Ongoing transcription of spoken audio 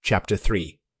Chapter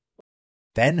 3.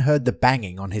 Ben heard the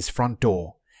banging on his front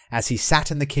door as he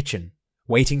sat in the kitchen,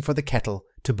 waiting for the kettle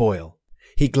to boil.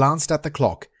 He glanced at the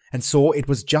clock and saw it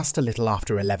was just a little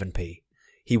after 11 p.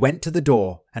 He went to the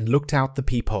door and looked out the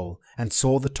peephole and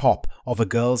saw the top of a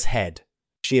girl's head.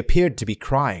 She appeared to be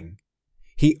crying.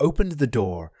 He opened the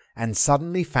door and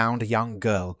suddenly found a young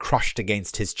girl crushed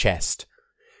against his chest.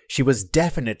 She was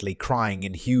definitely crying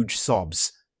in huge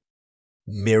sobs.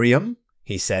 "Miriam?"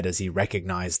 he said as he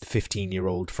recognized the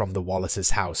 15-year-old from the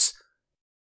Wallace's house.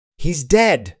 "He's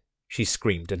dead!" she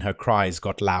screamed, and her cries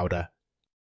got louder.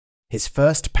 His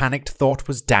first panicked thought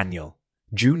was Daniel,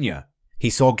 Jr. He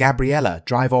saw Gabriella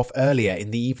drive off earlier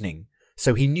in the evening,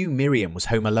 so he knew Miriam was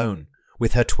home alone,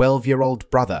 with her 12-year-old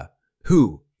brother.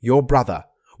 "Who? Your brother?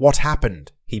 What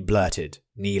happened?" he blurted,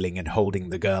 kneeling and holding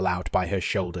the girl out by her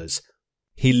shoulders.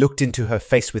 He looked into her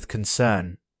face with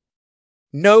concern.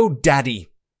 "No, Daddy!"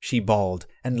 she bawled,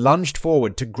 and lunged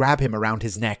forward to grab him around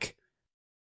his neck.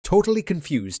 Totally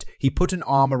confused, he put an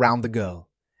arm around the girl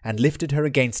and lifted her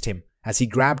against him as he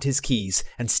grabbed his keys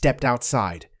and stepped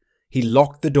outside. He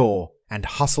locked the door and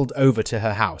hustled over to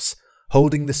her house,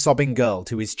 holding the sobbing girl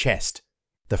to his chest.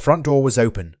 The front door was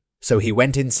open, so he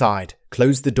went inside,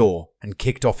 closed the door, and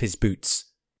kicked off his boots.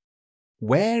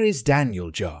 "Where is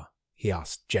Daniel, Ja?" he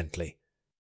asked gently.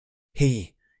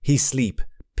 He sleep,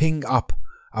 ping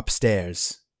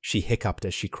upstairs," she hiccuped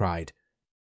as she cried.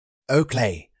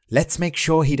 "Okay, let's make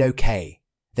sure he'd okay.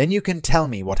 Then you can tell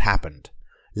me what happened.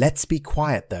 Let's be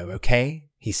quiet though, okay?"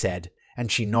 he said,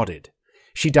 and she nodded.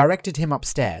 She directed him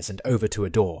upstairs and over to a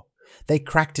door. They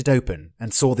cracked it open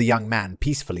and saw the young man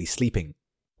peacefully sleeping.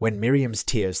 When Miriam's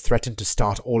tears threatened to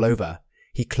start all over,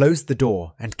 he closed the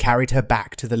door and carried her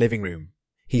back to the living room.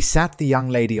 He sat the young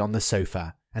lady on the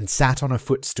sofa and sat on a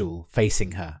footstool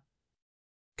facing her.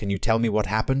 "Can you tell me what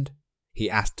happened?" he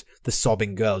asked the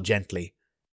sobbing girl gently.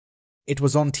 "It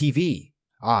was on TV.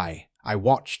 I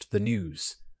watched the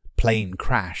news. Plane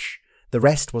crash. The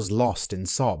rest was lost in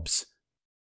sobs."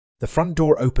 The front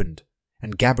door opened,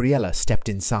 and Gabriella stepped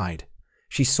inside.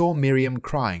 She saw Miriam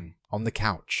crying on the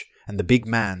couch and the big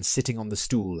man sitting on the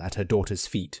stool at her daughter's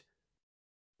feet.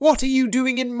 "What are you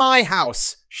doing in my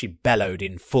house?" she bellowed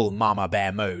in full Mama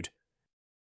Bear mode.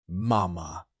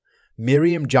 "Mama."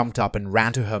 Miriam jumped up and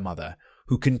ran to her mother,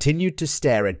 who continued to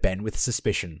stare at Ben with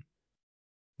suspicion.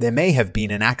 "There may have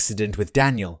been an accident with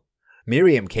Daniel.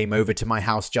 Miriam came over to my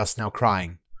house just now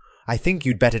crying. I think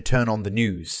you'd better turn on the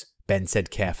news," Ben said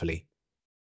carefully.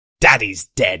 "Daddy's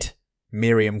dead!"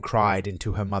 Miriam cried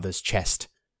into her mother's chest.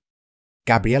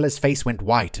 Gabriella's face went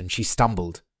white and she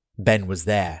stumbled. Ben was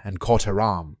there and caught her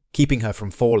arm, keeping her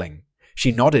from falling.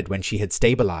 She nodded when she had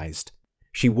stabilized.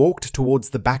 She walked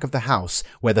towards the back of the house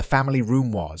where the family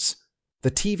room was.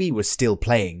 The TV was still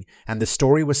playing, and the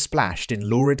story was splashed in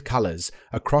lurid colors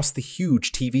across the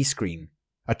huge TV screen.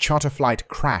 A charter flight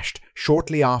crashed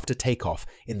shortly after takeoff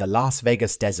in the Las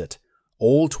Vegas desert.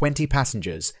 All 20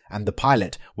 passengers and the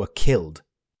pilot were killed.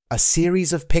 A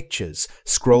series of pictures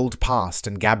scrolled past,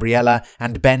 and Gabriella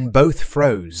and Ben both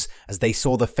froze as they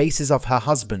saw the faces of her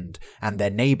husband and their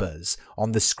neighbors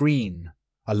on the screen,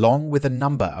 along with a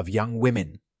number of young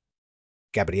women.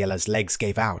 Gabriella's legs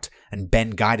gave out, and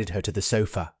Ben guided her to the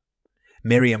sofa.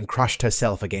 Miriam crushed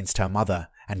herself against her mother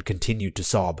and continued to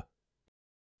sob.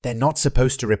 "They're not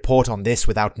supposed to report on this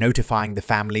without notifying the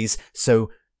families,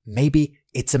 so maybe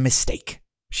it's a mistake,"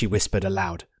 she whispered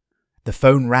aloud. The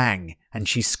phone rang, and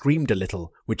she screamed a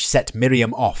little, which set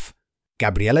Miriam off.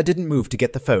 Gabriella didn't move to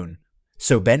get the phone,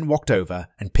 so Ben walked over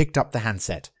and picked up the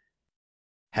handset.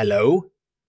 "Hello?"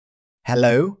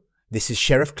 "Hello, this is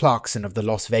Sheriff Clarkson of the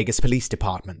Las Vegas Police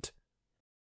Department."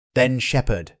 "Ben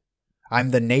Shepherd. I'm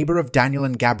the neighbor of Daniel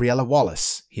and Gabriella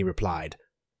Wallace," he replied.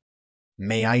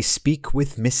 "May I speak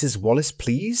with Mrs. Wallace,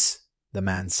 please?" the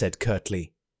man said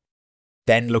curtly.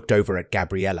 Ben looked over at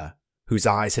Gabriella, whose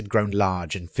eyes had grown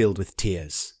large and filled with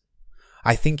tears.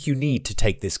 "I think you need to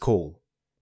take this call."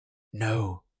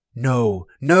 No,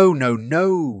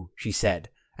 she said,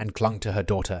 and clung to her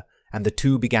daughter, and the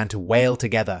two began to wail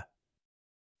together.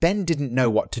 Ben didn't know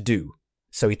what to do,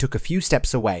 so he took a few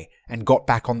steps away and got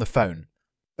back on the phone.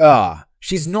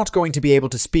 She's not going to be able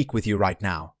to speak with you right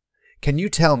now. Can you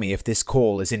tell me if this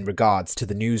call is in regards to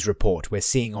the news report we're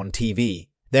seeing on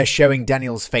TV? They're showing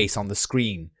Daniel's face on the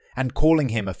screen and calling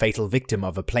him a fatal victim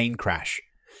of a plane crash.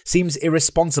 Seems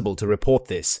irresponsible to report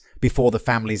this before the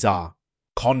families are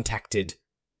contacted."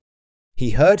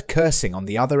 He heard cursing on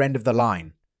the other end of the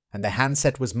line, and the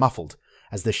handset was muffled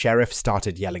as the sheriff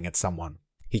started yelling at someone.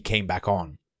 He came back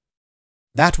on.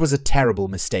 "That was a terrible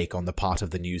mistake on the part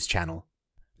of the news channel.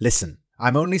 Listen,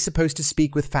 I'm only supposed to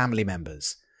speak with family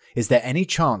members. Is there any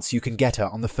chance you can get her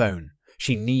on the phone?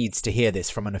 She needs to hear this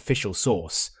from an official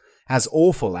source. As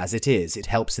awful as it is, it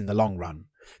helps in the long run,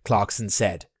 Clarkson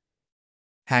said.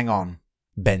 Hang on,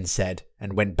 Ben said,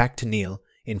 and went back to kneel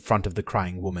in front of the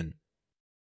crying woman.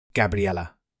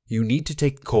 Gabriella, you need to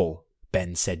take the call,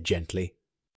 Ben said gently.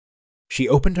 She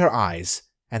opened her eyes,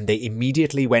 and they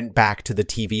immediately went back to the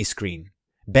TV screen.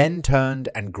 Ben turned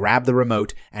and grabbed the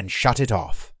remote and shut it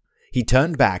off. He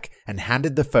turned back and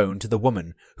handed the phone to the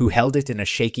woman, who held it in a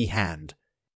shaky hand.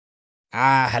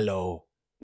 Hello.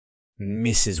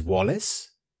 Mrs.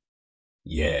 Wallace?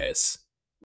 Yes.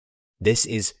 This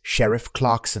is Sheriff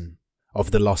Clarkson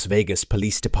of the Las Vegas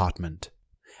Police Department.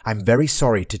 I'm very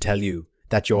sorry to tell you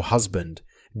that your husband,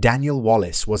 Daniel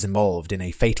Wallace, was involved in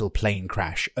a fatal plane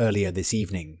crash earlier this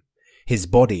evening. His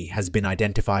body has been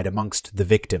identified amongst the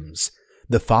victims.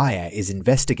 The fire is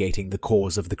investigating the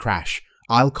cause of the crash.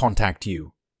 I'll contact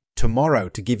you tomorrow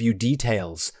to give you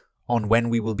details on when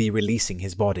we will be releasing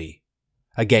his body.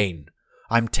 Again,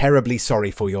 I'm terribly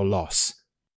sorry for your loss.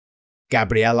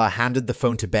 Gabriella handed the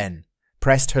phone to Ben,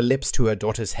 pressed her lips to her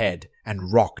daughter's head,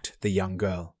 and rocked the young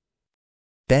girl.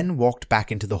 Ben walked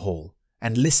back into the hall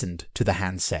and listened to the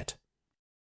handset.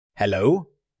 Hello,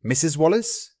 Mrs.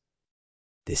 Wallace?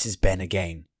 This is Ben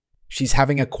again. She's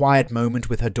having a quiet moment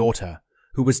with her daughter,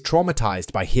 who was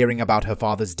traumatized by hearing about her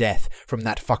father's death from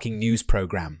that fucking news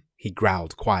program, he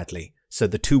growled quietly, so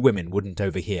the two women wouldn't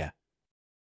overhear.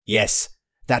 Yes,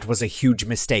 that was a huge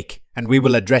mistake, and we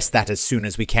will address that as soon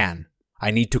as we can. I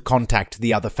need to contact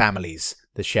the other families,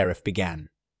 the sheriff began.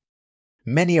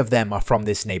 Many of them are from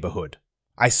this neighborhood.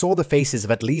 I saw the faces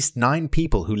of at least 9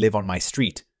 people who live on my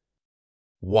street.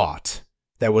 What?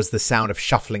 There was the sound of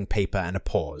shuffling paper and a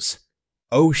pause.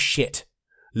 Oh shit.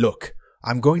 Look,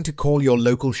 I'm going to call your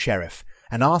local sheriff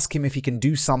and ask him if he can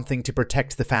do something to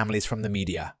protect the families from the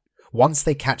media. Once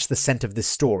they catch the scent of this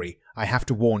story, I have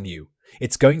to warn you.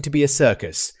 It's going to be a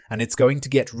circus, and it's going to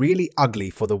get really ugly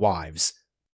for the wives.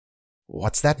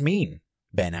 What's that mean?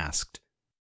 Ben asked.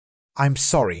 I'm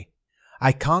sorry.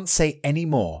 I can't say any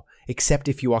more, except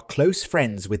if you are close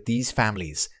friends with these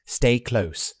families, stay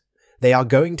close. They are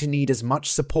going to need as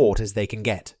much support as they can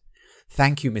get.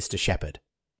 Thank you, Mr. Shepard.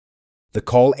 The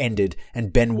call ended,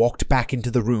 and Ben walked back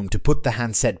into the room to put the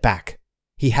handset back.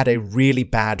 He had a really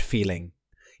bad feeling.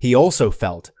 He also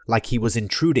felt like he was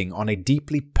intruding on a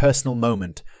deeply personal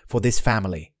moment for this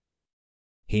family.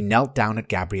 He knelt down at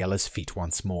Gabriella's feet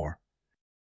once more.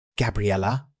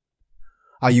 Gabriella?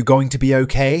 Are you going to be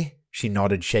okay? She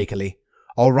nodded shakily.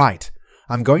 All right,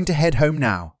 I'm going to head home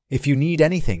now. If you need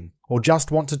anything or just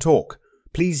want to talk,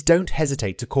 please don't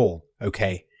hesitate to call,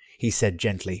 okay? He said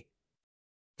gently.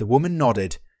 The woman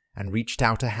nodded and reached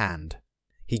out a hand.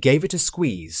 He gave it a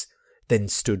squeeze, then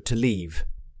stood to leave.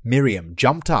 Miriam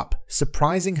jumped up,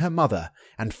 surprising her mother,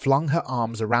 and flung her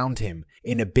arms around him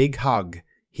in a big hug.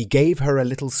 He gave her a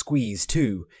little squeeze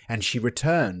too, and she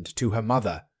returned to her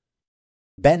mother.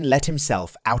 Ben let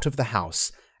himself out of the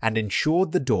house and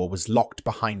ensured the door was locked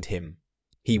behind him.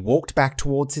 He walked back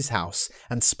towards his house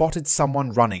and spotted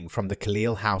someone running from the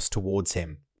Khalil house towards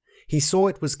him. He saw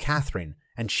it was Catherine,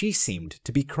 and she seemed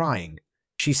to be crying.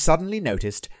 She suddenly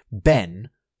noticed Ben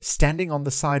standing on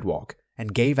the sidewalk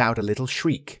and gave out a little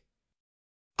shriek.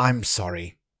 I'm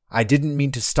sorry. I didn't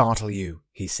mean to startle you,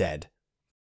 he said.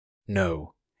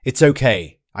 No, it's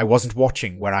okay. I wasn't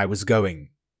watching where I was going.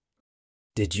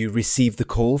 Did you receive the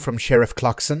call from Sheriff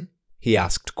Clarkson? He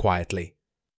asked quietly.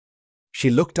 She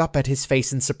looked up at his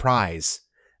face in surprise.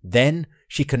 Then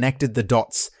she connected the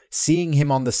dots, seeing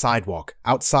him on the sidewalk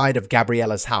outside of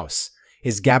Gabriella's house.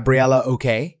 Is Gabriella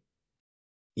okay?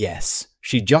 Yes,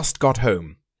 she just got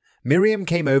home. Miriam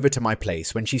came over to my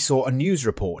place when she saw a news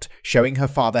report showing her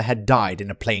father had died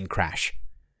in a plane crash.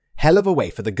 Hell of a way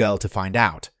for the girl to find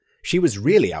out. She was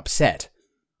really upset.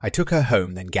 I took her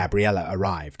home, then Gabriella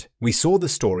arrived. We saw the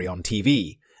story on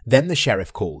TV. Then the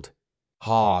sheriff called.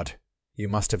 Hard. You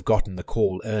must have gotten the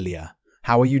call earlier.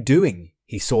 How are you doing?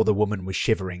 He saw the woman was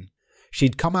shivering.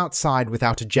 She'd come outside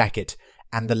without a jacket,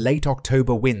 and the late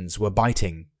October winds were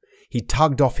biting. He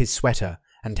tugged off his sweater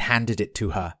and handed it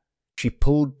to her. She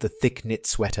pulled the thick knit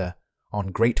sweater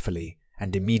on gratefully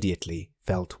and immediately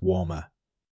felt warmer.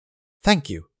 Thank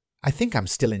you. I think I'm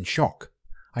still in shock.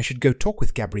 I should go talk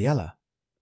with Gabriella.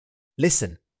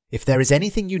 Listen, if there is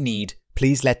anything you need,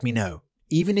 please let me know,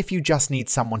 even if you just need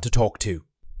someone to talk to.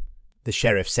 The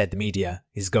sheriff said the media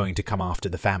is going to come after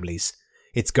the families.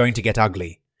 It's going to get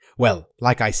ugly. Well,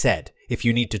 like I said, if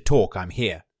you need to talk, I'm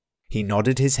here. He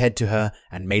nodded his head to her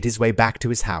and made his way back to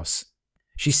his house.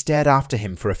 She stared after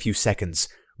him for a few seconds,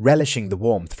 relishing the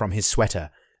warmth from his sweater,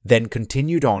 then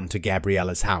continued on to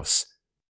Gabriella's house.